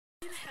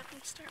Have them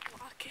start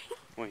walking.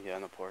 Oh yeah,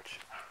 on the porch.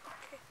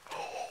 Okay.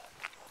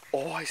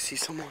 Oh, I see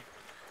someone.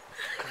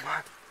 Come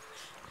on.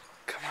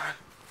 Come on.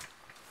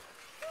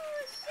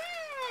 Who's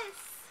this?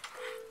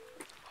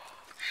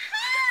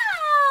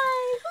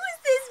 Hi! Who's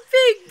this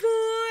big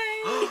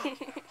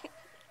boy?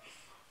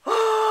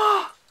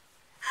 Oh,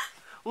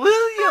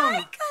 William!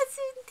 Hi,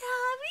 Cousin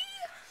Tommy.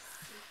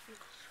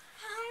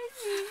 Hi,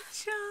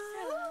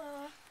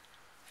 Rachel.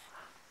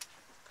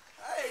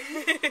 Hi.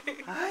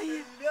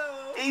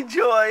 Hello. Hey,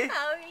 Joy.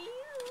 How are you?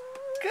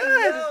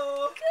 Good.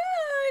 Hello.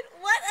 Good.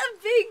 What a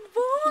big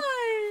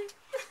boy.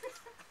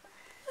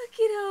 Look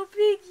at how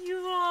big you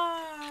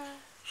are.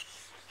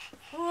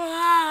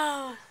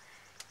 Wow.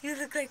 You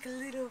look like a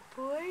little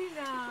boy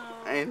now.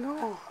 I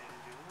know.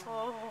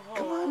 Oh.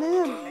 Come on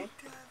in.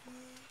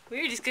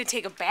 We were just going to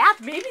take a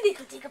bath. Maybe they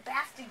could take a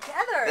bath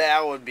together.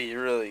 That would be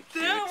really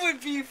cute. That would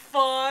be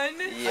fun.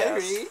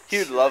 Yes. He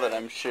would love it,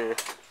 I'm sure.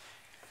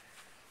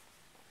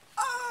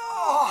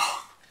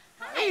 Oh.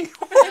 Hi.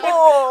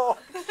 Oh.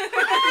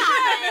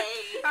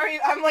 Hi. How are you?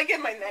 I'm like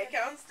in my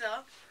nightgown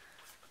still.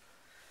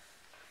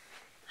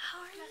 How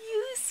are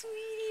you,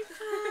 sweetie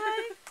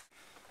pie?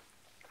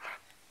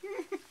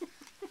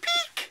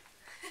 Peek.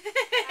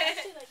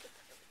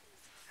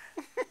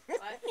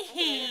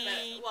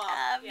 Hey,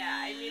 Well, yeah,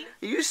 I mean.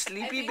 Are you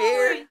sleepy, think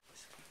bear? we're-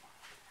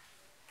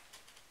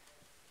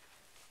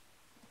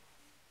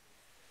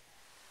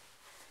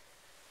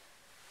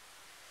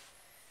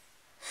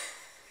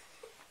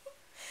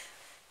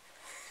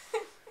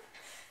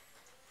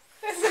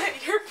 Is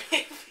that your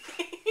baby?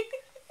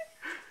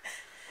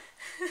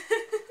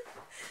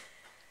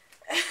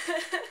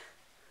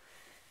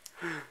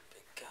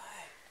 Big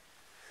guy.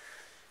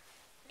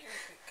 You're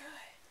a big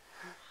guy.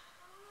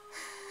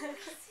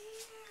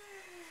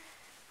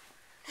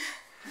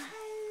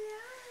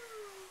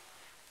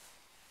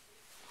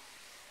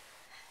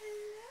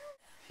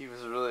 He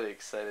was really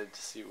excited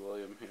to see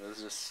William. He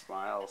was just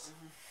smiles.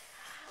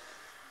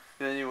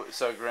 And then you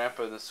saw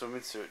Grandpa in the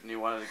swimming suit, and he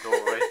wanted to go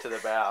right to the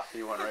bath.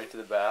 He went right to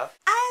the bath.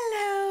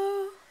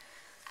 Hello.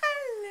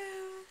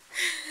 Hello.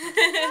 How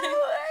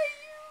are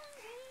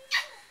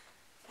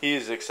He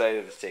was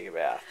excited to take a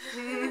bath.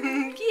 you?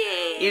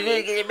 Yay. You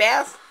gonna get a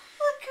bath?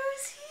 Look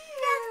who's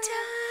here. Bath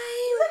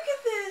time. Look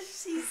at this.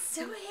 She's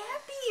so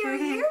happy you're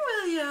here,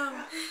 William.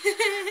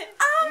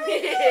 Oh my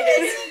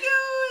goodness, he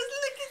goes.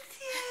 Look at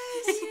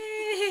this.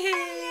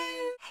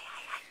 Hello.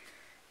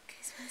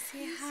 Guys want to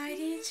say hi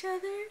to each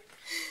other?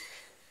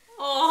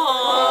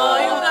 Oh,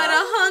 you got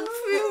a hug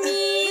for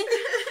me.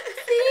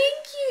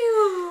 Thank you.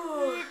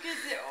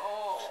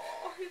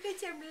 You got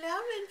some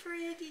loving for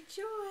Auntie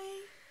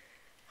Joy.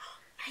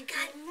 I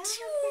got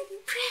two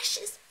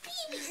precious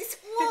babies.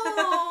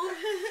 Whoa.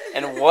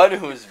 And one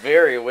who's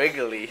very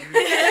wiggly. Wiggly.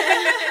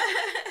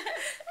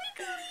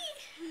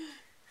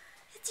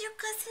 It's your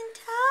cousin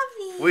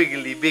Tommy.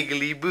 Wiggly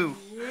biggly boo.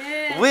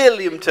 Yeah.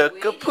 William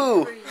took a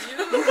poo.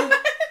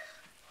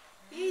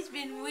 He's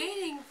been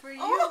waiting for you.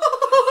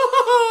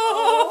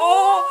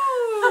 Oh,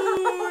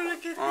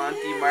 look at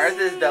Auntie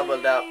Martha's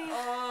doubled up.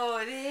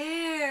 Oh,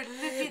 there.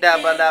 Look at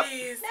Doubled up.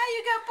 these. Now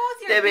you got both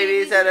your The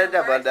babies are here,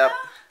 doubled Martha. up.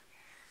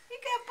 You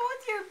got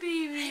both your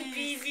babies.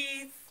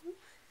 Babies.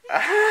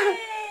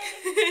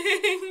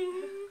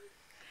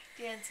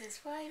 Dan says,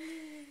 why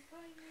me?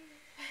 Why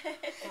me?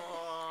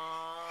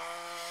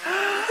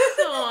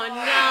 So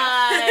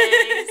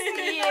nice.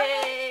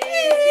 Yay.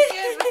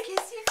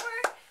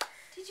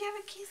 Did you have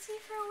a kissy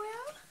for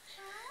Will?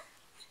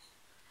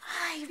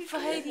 Hi,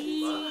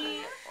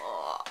 buddy.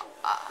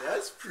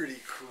 That's pretty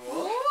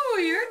cool. Oh,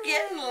 you're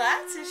getting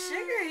lots of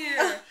sugar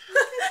here.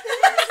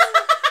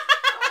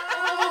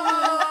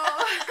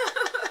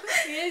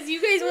 Yes,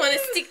 you guys want to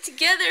stick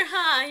together,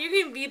 huh? You're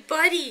going to be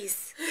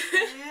buddies.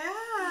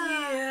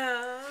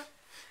 Yeah.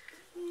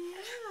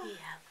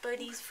 Yeah,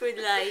 buddies for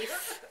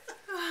life.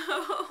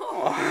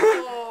 Oh.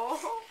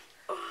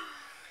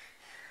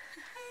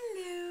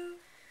 Hello.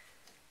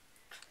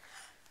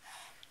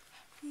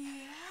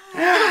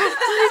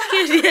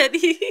 Look at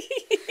Eddie.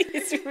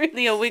 It's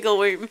really a wiggle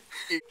worm.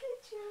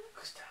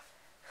 Gustav,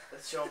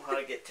 let's show him how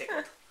to get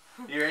tickled.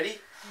 You ready? Here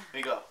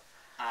we go.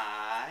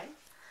 I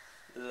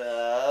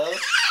love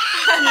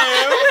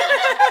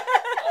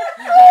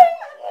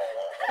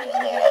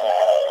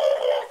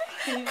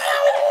you.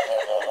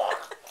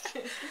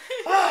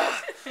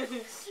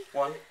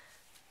 1,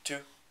 2,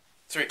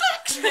 3. He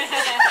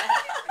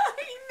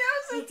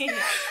knows it's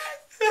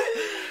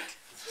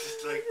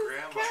Just like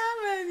grandma.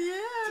 coming,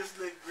 yeah. Just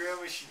like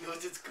grandma, she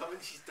knows it's coming,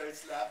 she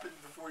starts laughing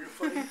before the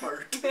funny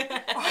part.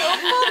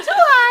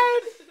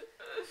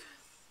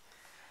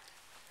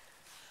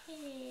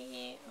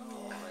 Hey,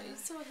 oh, I'm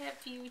so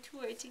happy you two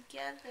are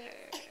together.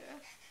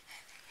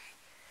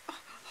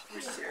 I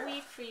can't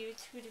wait for you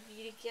two to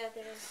be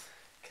together.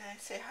 Can I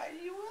say hi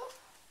to you, Will?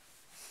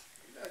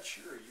 You're not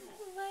sure, you.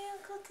 My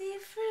Uncle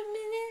Dave for a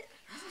minute.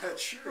 You're not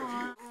sure,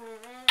 you.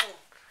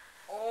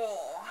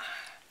 Oh.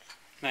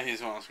 Now he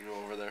just wants to go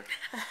over there.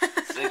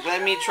 Like,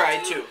 let me try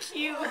too.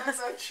 You, I'm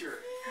not sure.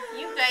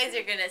 you guys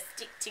are gonna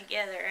stick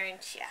together,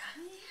 aren't ya?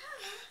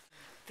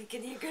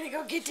 Thinking you're gonna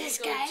go get this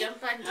Go guy? jump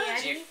on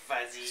Daddy.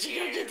 Fuzzy You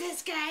gonna get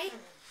this guy?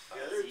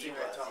 The other thing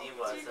I taught him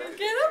was Go get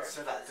him?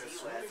 set up the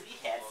swimming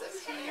He had some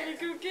You gonna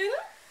go get him?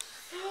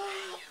 Go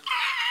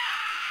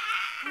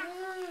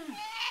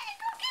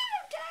get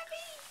him,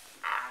 Tommy!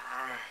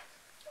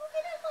 Go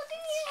get him,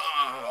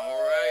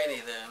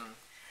 Alrighty then.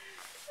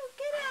 Go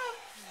get him!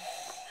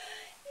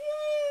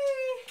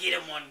 Yay! Get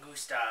him one,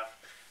 Gustav.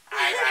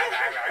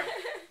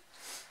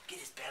 Get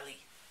his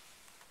belly.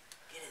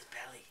 Get his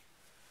belly.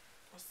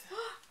 What's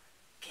that?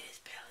 Get his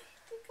belly.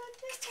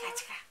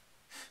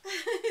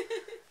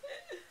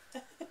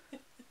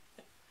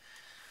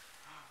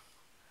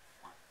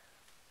 One,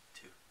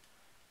 two,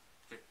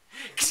 three.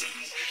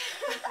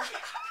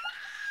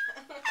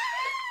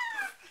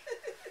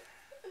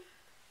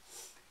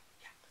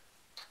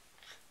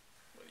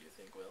 What do you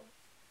think, Will?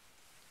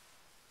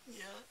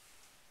 Yeah?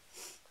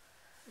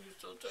 You're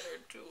so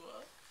tired too,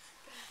 huh?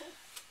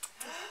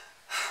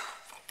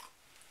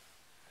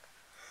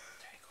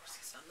 There he goes.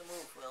 He's on the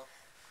move, Will.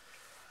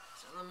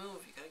 He's on the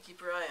move. You gotta keep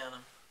your eye on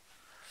him.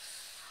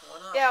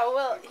 One up. Yeah,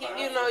 Will,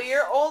 you know,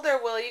 you're older,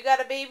 Will. You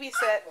gotta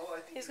babysit. Oh, I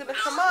think He's he gonna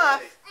likes come to off.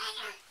 play.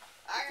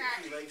 I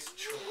think he likes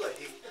to play.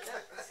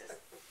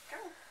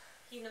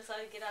 He knows how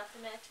to get off the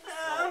mattress.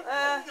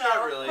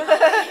 Not really.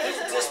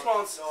 Just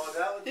once. No,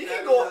 that He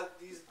that can was go- not,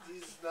 he's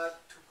not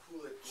too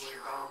cool at going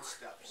down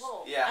steps.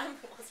 Whoa. Yeah. I'm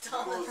almost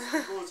done.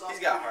 He goes up He's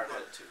got and hard down.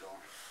 head too, don't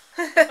worry.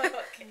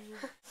 Okay.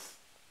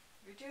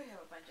 We do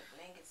have a bunch of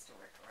blankets to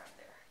work around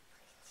there.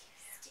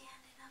 You're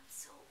standing up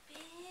so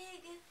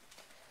big.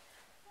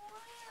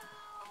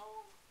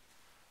 Wow.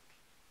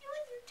 You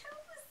and your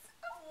toes.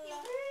 Oh,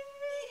 yeah.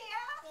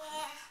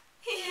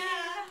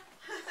 Yeah.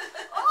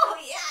 Oh,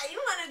 yeah. You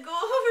want to go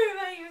over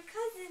by your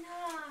cousin,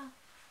 huh?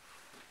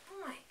 Oh,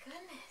 my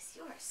goodness.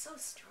 You are so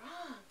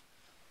strong.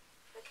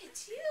 Look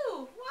at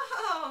you.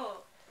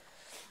 Whoa.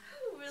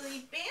 You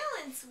really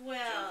balance Can you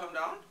well. come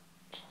down?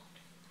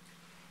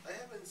 I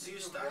haven't seen You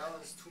him stuck?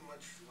 balance too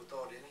much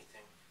without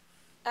anything.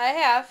 I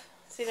have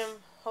seen him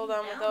hold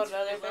on without Balance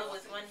other really well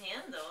things. with one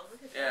hand, though.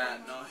 Look at Yeah,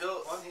 that. no,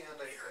 he'll. One hand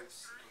I've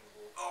seen him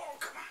hold. Oh,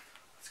 come on.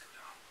 Let's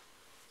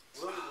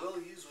go down. Will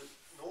use with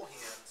no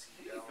hands.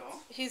 He There you go.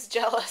 balances. He's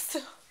jealous.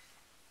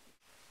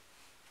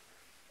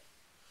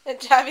 And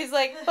Javi's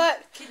like,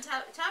 but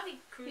Tommy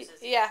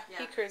cruises. yeah,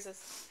 he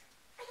cruises.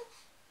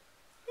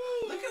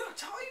 Look at how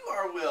tall you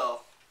are,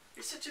 Will.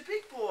 You're such a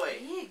big boy.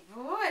 Big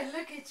boy,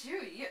 look at you.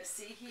 You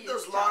see, he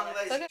Those is long taller.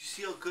 legs. Look You at-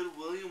 see how good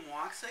William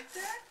walks like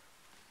that?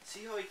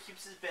 See how he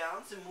keeps his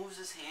balance and moves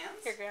his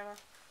hands? Here, Grandma.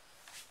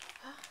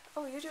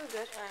 Oh, you're doing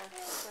good.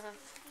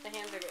 The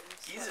hands are getting.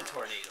 He's a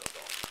tornado,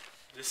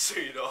 though. Just so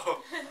you know.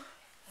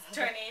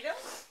 Tornado?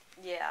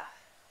 Yeah.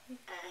 You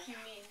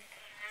mean?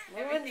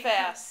 Moving Everything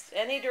fast.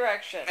 Any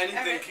direction.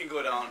 Anything can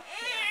go down.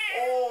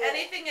 Oh.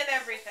 Anything and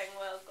everything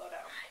will go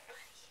down.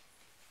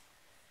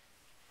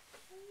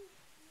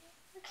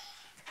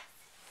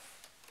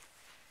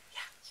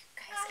 You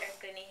guys are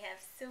gonna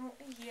have so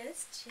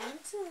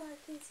gentle on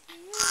this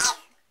hand.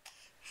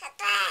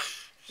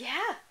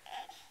 Yeah.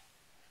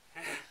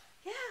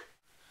 Yeah.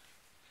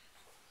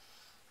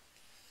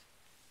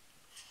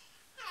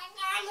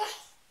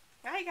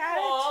 I got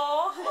it.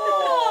 Oh, Oh,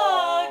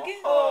 hug.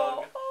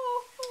 hug.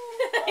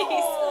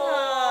 Nice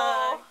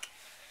hug.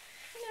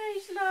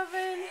 Nice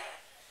loving.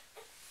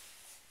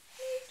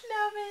 Nice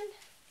loving.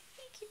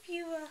 Give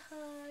you a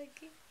hug.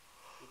 He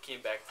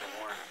came back for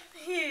more.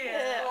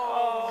 Yeah.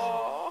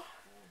 Oh.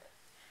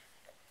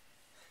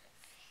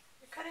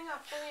 You're cutting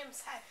off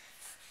William's head.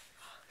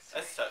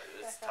 That's tough.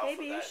 It's tough Maybe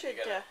with you that. should.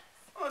 Gotta,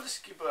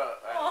 just keep it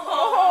up.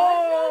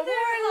 Oh, another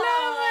more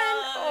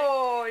loving. hug.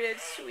 Oh,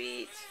 that's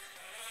sweet.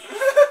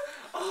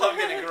 A hug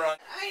and a grunt.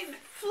 I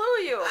flew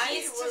you.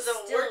 He's was just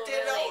a worked still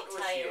it really out with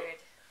you. tired.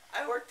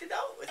 I worked it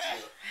out with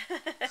you.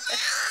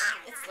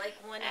 It's like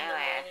 1 in the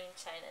morning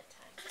China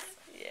time.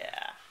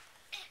 Yeah.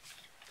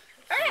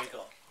 Here we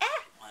go.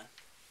 One.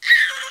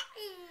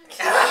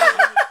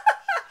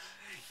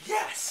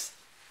 Yes.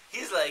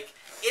 He's like,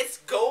 it's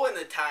going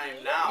the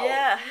time now.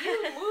 Yeah.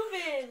 You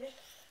moving.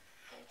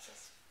 And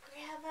just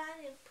grab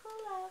on and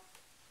pull up.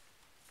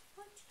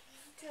 What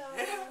are you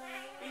doing?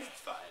 He's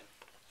fine.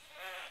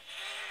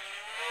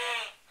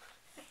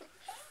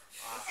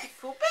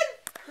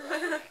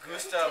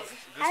 Gustav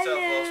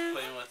loves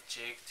playing with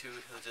Jake too.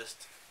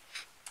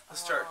 He'll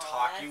start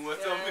Aw, talking that's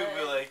with him. He'll be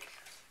good. like,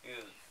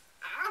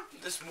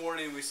 this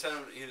morning we set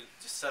him. He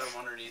just set him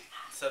underneath,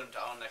 set him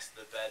down next to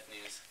the bed, and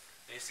he's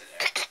sitting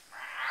there.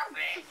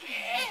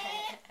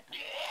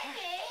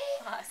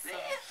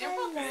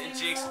 Awesome. And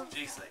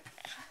Jake's like,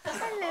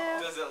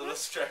 does that little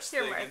stretch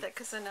You're thing. Martha,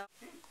 because I know.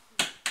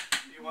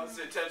 He wants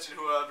the attention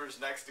whoever's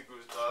next to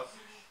Gustav.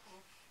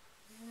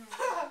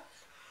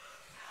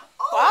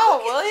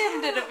 Wow,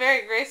 William did a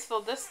very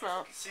graceful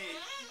dismount. See,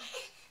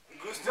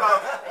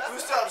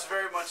 Gustav's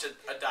very much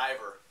a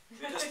diver.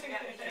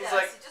 He's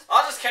like,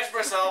 I'll just catch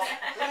myself.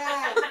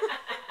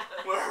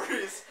 Wherever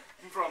he's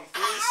from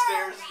 3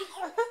 stairs,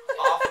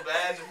 off the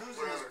bed, He's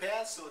losing his wherever.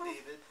 pants, so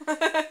David. Yeah,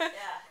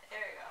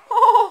 there you go.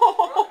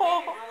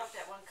 Oh.